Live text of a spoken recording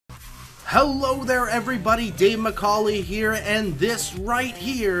Hello there everybody, Dave McCauley here, and this right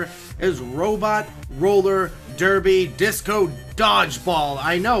here is Roller-Derby Disco Dodgeball.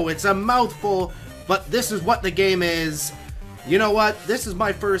 I know, it's a mouthful, but this is what the game is. You know what, this is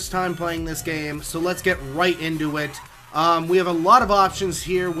my first time playing this game, so let's get right into it. We have a lot of options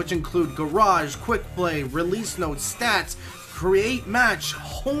here, which include Garage, Quick Play, Release Notes, Stats, Create Match,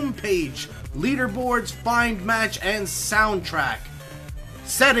 Homepage, Leaderboards, Find Match, and Soundtrack.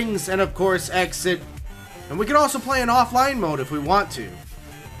 Settings, and of course exit, and we can also play in offline mode if we want to.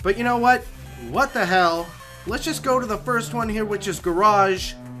 But you know what? What the hell? Let's just go to the first one here, which is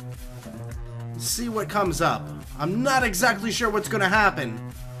Garage. Let's see what comes up. I'm not exactly sure what's gonna happen.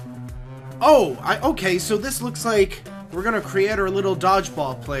 Oh, okay, so this looks like we're gonna create our little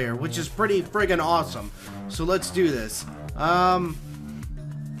dodgeball player, which is pretty friggin' awesome. So let's do this. I'm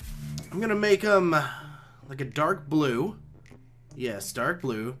gonna make him like a dark blue. Yes, dark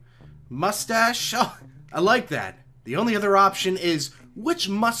blue. Mustache. Oh, I like that. The only other option is, which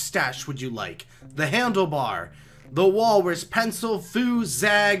mustache would you like? The handlebar, the walrus, pencil, foo,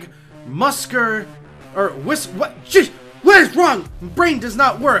 zag, musker, or what? Jeez, what is wrong? Brain does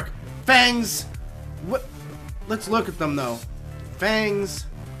not work. Fangs. What? Let's look at them though. Fangs.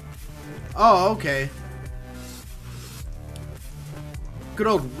 Oh, okay. Good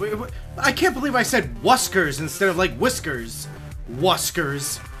old. I can't believe I said wuskers instead of like whiskers.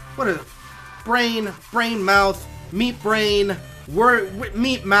 Wuskers. What a brain, mouth, meat brain,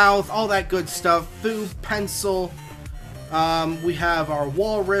 meat mouth, all that good stuff. Food, pencil. We have our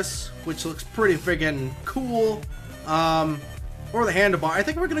walrus, which looks pretty friggin' cool. Or the handlebar. I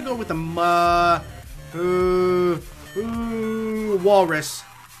think we're gonna go with the walrus.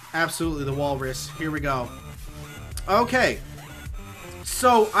 Absolutely the walrus. Here we go. Okay.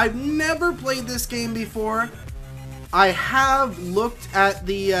 So I've never played this game before. I have looked at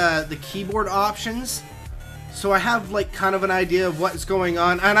the keyboard options, so I have like kind of an idea of what's going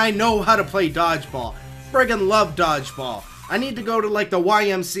on, and I know how to play dodgeball. Friggin' love dodgeball. I need to go to like the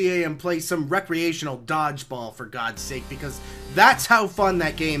YMCA and play some recreational dodgeball, for God's sake, because that's how fun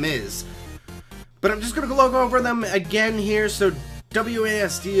that game is. But I'm just gonna go over them again here. So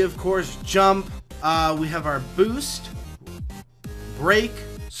WASD, of course, jump. We have our boost, break,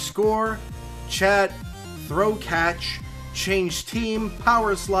 score, chat, throw catch, change team,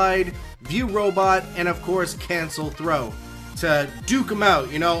 power slide, view robot, and of course cancel throw to duke them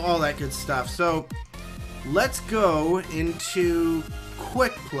out, you know, all that good stuff. So let's go into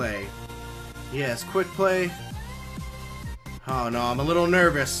quick play. Yes, quick play. Oh no, I'm a little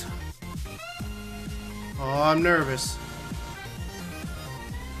nervous. Oh, I'm nervous.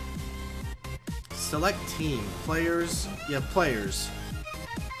 Select team. Players. Yeah, players.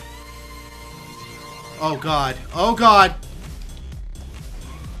 Oh god. Oh god.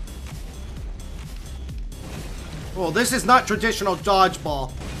 Well, this is not traditional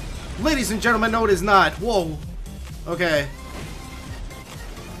dodgeball. Ladies and gentlemen, no it is not. Whoa. Okay.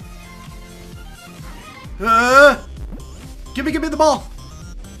 Give me the ball.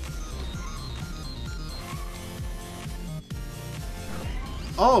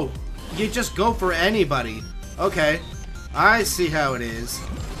 Oh, you just go for anybody. Okay. I see how it is.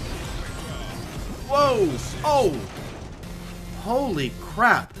 Whoa! Oh! Holy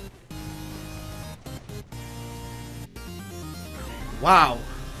crap! Wow!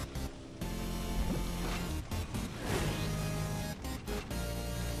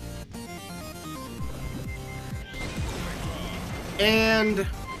 And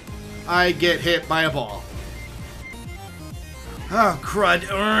I get hit by a ball. Oh, crud.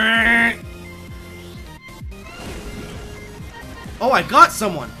 Oh, I got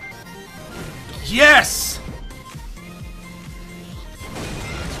someone! Yes!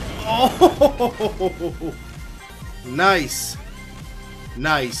 Oh! Nice.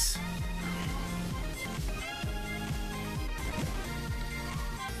 Nice.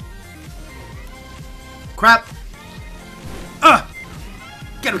 Crap!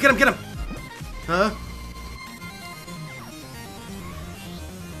 Get him! Huh?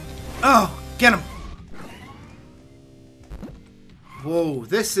 Oh, get him! Whoa,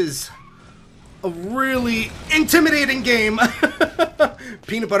 this is a really intimidating game.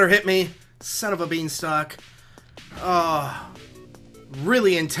 Peanut butter hit me. Son of a beanstalk. Oh,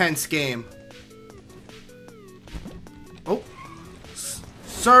 really intense game. Oh,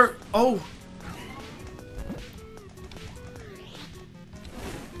 sir. Oh.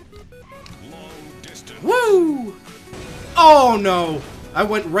 Woo! Oh no! I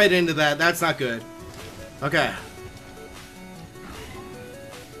went right into that. That's not good. Okay.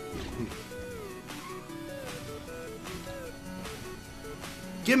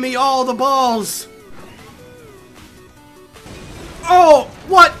 Give me all the balls. Oh,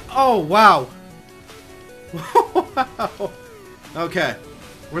 what? Oh, wow. Wow. Okay.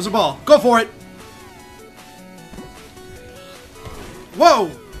 Where's the ball? Go for it.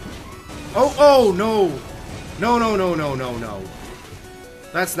 Whoa. Oh, no. No, no, no, no, no, no.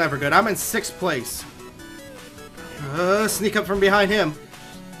 That's never good. I'm in 6th place. Sneak up from behind him.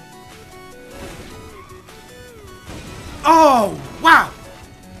 Oh, wow.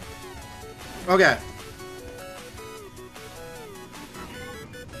 Okay.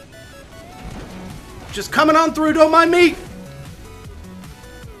 Just coming on through, don't mind me.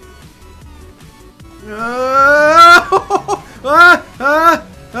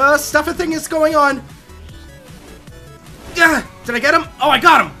 Stuffing thing is going on. Did I get him? Oh, I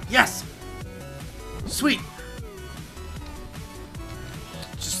got him. Yes. Sweet.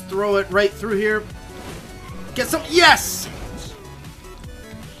 Just throw it right through here. Get some. Yes.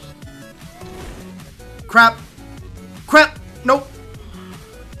 Crap. Crap. Nope.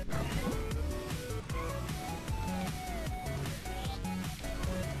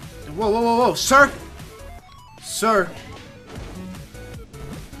 Whoa, whoa, whoa, whoa. Sir. Sir.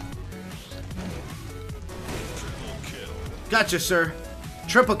 Gotcha, sir.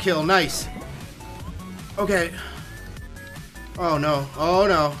 Triple kill. Nice. Okay. Oh, no. Oh,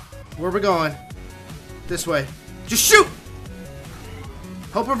 no. Where are we going? This way. Just shoot!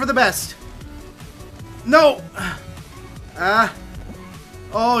 Hoping for the best. No!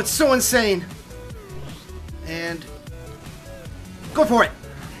 Oh, it's so insane. And... go for it!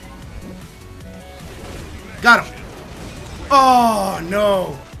 Got him! Oh,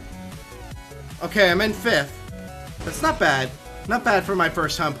 no! Okay, I'm in 5th. That's not bad. Not bad for my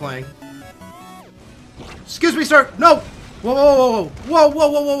first time playing. Excuse me, sir! No! Whoa, whoa, whoa, whoa! Whoa, whoa,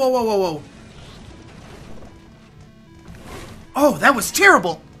 whoa, whoa, whoa, whoa, whoa! Oh, that was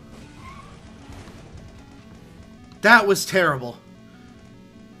terrible! That was terrible.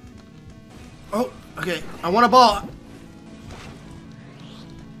 Oh, okay. I want a ball.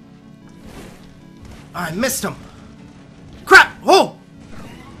 I missed him. Crap! Oh!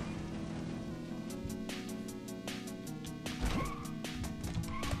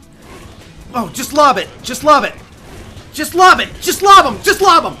 Oh, just lob it. Just lob it. Just lob it. Just lob him. Just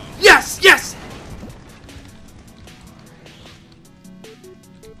lob him. Yes! Yes!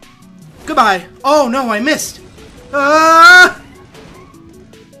 Goodbye. Oh, no, I missed.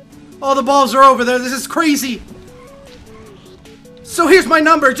 All the balls are over there. This is crazy. So here's my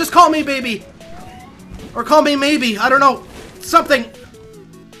number. Just call me, baby. Or call me maybe. I don't know. Something.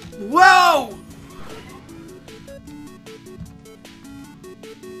 Whoa!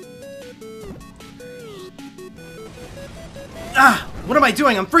 What am I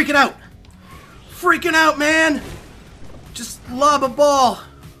doing? I'm freaking out. Freaking out, man. Just lob a ball.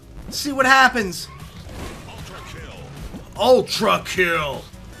 See what happens. Ultra kill. Ultra kill.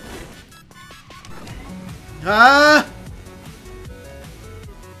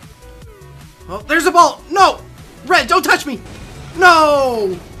 Oh, there's a ball. No. Red, don't touch me.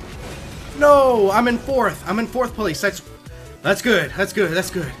 No. No, I'm in 4th. I'm in 4th place. That's good. That's good. That's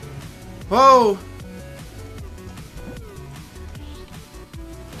good. Whoa.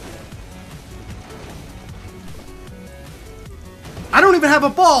 I don't even have a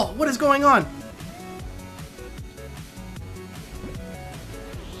ball! What is going on?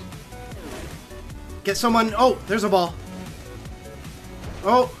 Get someone... Oh, there's a ball.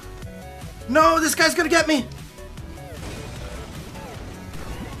 Oh. No, this guy's gonna get me!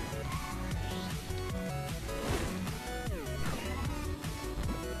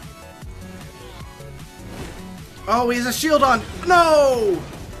 Oh, he has a shield on! No!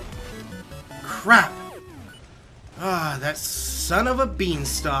 Crap. Ah, that son of a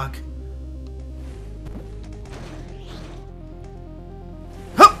beanstalk.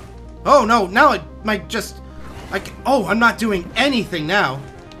 Huh! Oh no, now it might just... oh, I'm not doing anything now.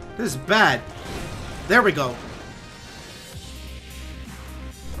 This is bad. There we go.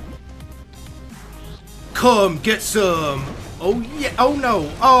 Come get some. Oh yeah, oh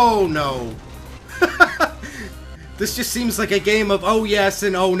no, oh no. This just seems like a game of oh yes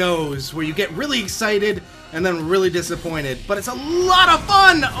and oh no's, where you get really excited and then really disappointed. But it's a lot of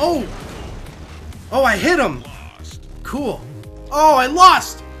fun! Oh! Oh, I hit him! Cool. Oh, I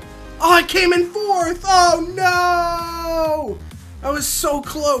lost! Oh, I came in 4th! Oh, no! I was so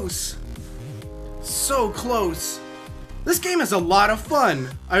close. So close. This game is a lot of fun.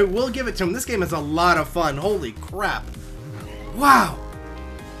 I will give it to him. This game is a lot of fun. Holy crap. Wow.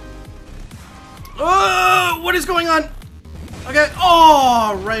 Oh, what is going on? Okay.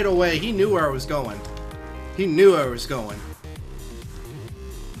 Oh, right away. He knew where I was going. He knew I was going.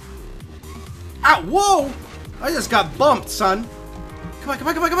 Ow, whoa! I just got bumped, son. Come on, come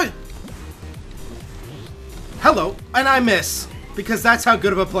on, come on, come on. Hello, and I miss. Because that's how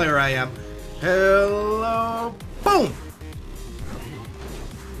good of a player I am. Hello, boom!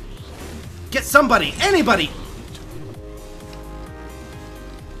 Get somebody, anybody!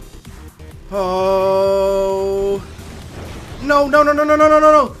 Oh... No, no, no, no, no, no, no,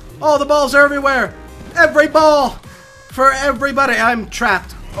 no, no! Oh, the balls are everywhere! Every ball! For everybody! I'm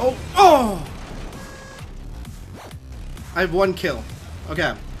trapped. Oh, oh! I have 1 kill.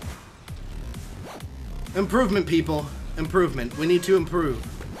 Okay. Improvement, people. Improvement. We need to improve.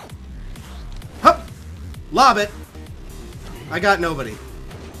 Hup! Lob it! I got nobody.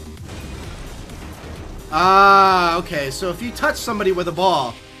 Ah, okay. So if you touch somebody with a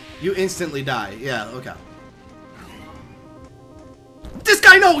ball, you instantly die. Yeah, okay. This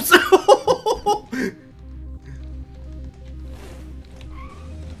guy knows!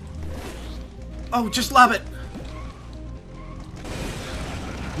 Oh, just lob it.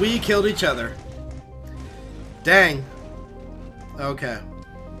 We killed each other. Dang. Okay.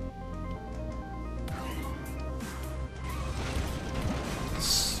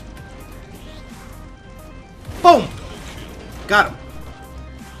 Boom! Got him.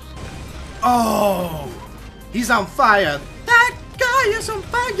 Oh! He's on fire. That guy is on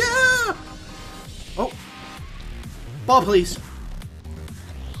fire! Oh. Ball, please.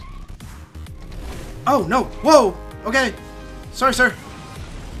 Oh, no. Whoa! Okay. Sorry, sir.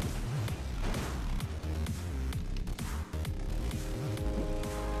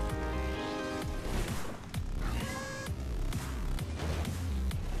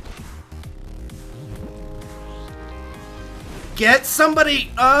 Get somebody,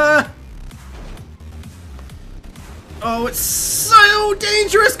 Oh, it's so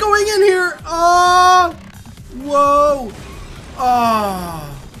dangerous going in here! Oh! Whoa! Oh!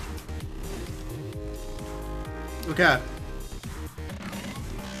 Okay.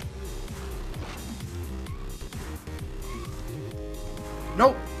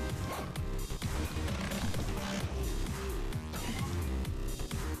 Nope.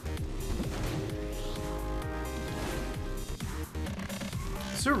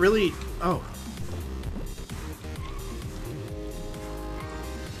 Is there really... Oh.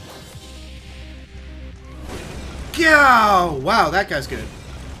 Yeah! Wow, that guy's good.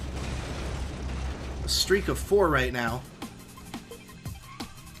 A streak of 4 right now.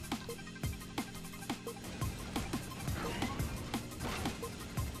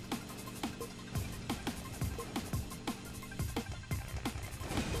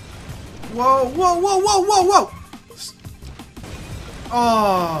 Whoa, whoa, whoa, whoa, whoa, whoa!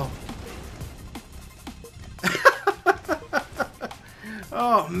 Oh.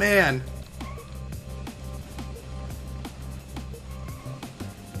 Oh, man.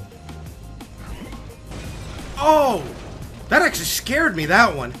 Oh! That actually scared me,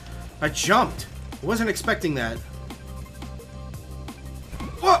 that one. I jumped. I wasn't expecting that.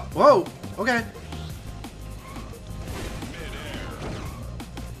 Whoa! Whoa! Okay.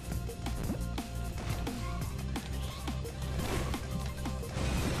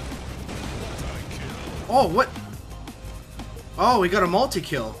 Oh, what? Oh, we got a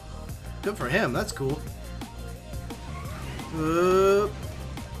multi-kill. Good for him. That's cool.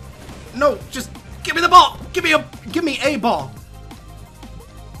 No, just give me the ball. Give me a ball.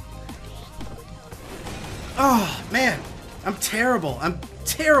 Oh, man. I'm terrible. I'm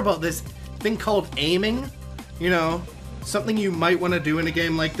terrible at this thing called aiming. You know, something you might want to do in a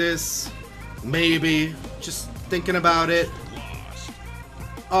game like this. Maybe. Just thinking about it.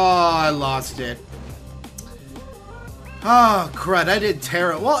 Oh, I lost it. Oh, crud, I did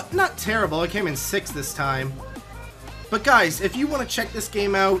terrible. Well, not terrible, I came in 6th this time. But guys, if you want to check this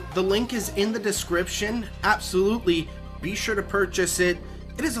game out, the link is in the description. Absolutely, be sure to purchase it.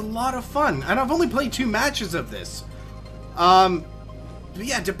 It is a lot of fun, and I've only played 2 matches of this. But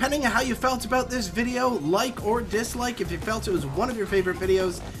yeah, depending on how you felt about this video, like or dislike. If you felt it was one of your favorite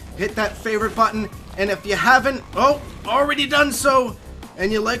videos, hit that favorite button. And if you haven't, already done so,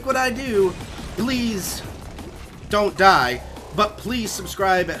 and you like what I do, please don't die, but please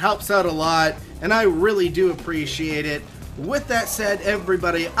subscribe. It helps out a lot, and I really do appreciate it. With that said,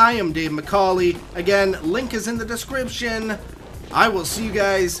 everybody, I am Dave McCauley. Again, link is in the description. I will see you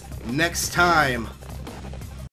guys next time.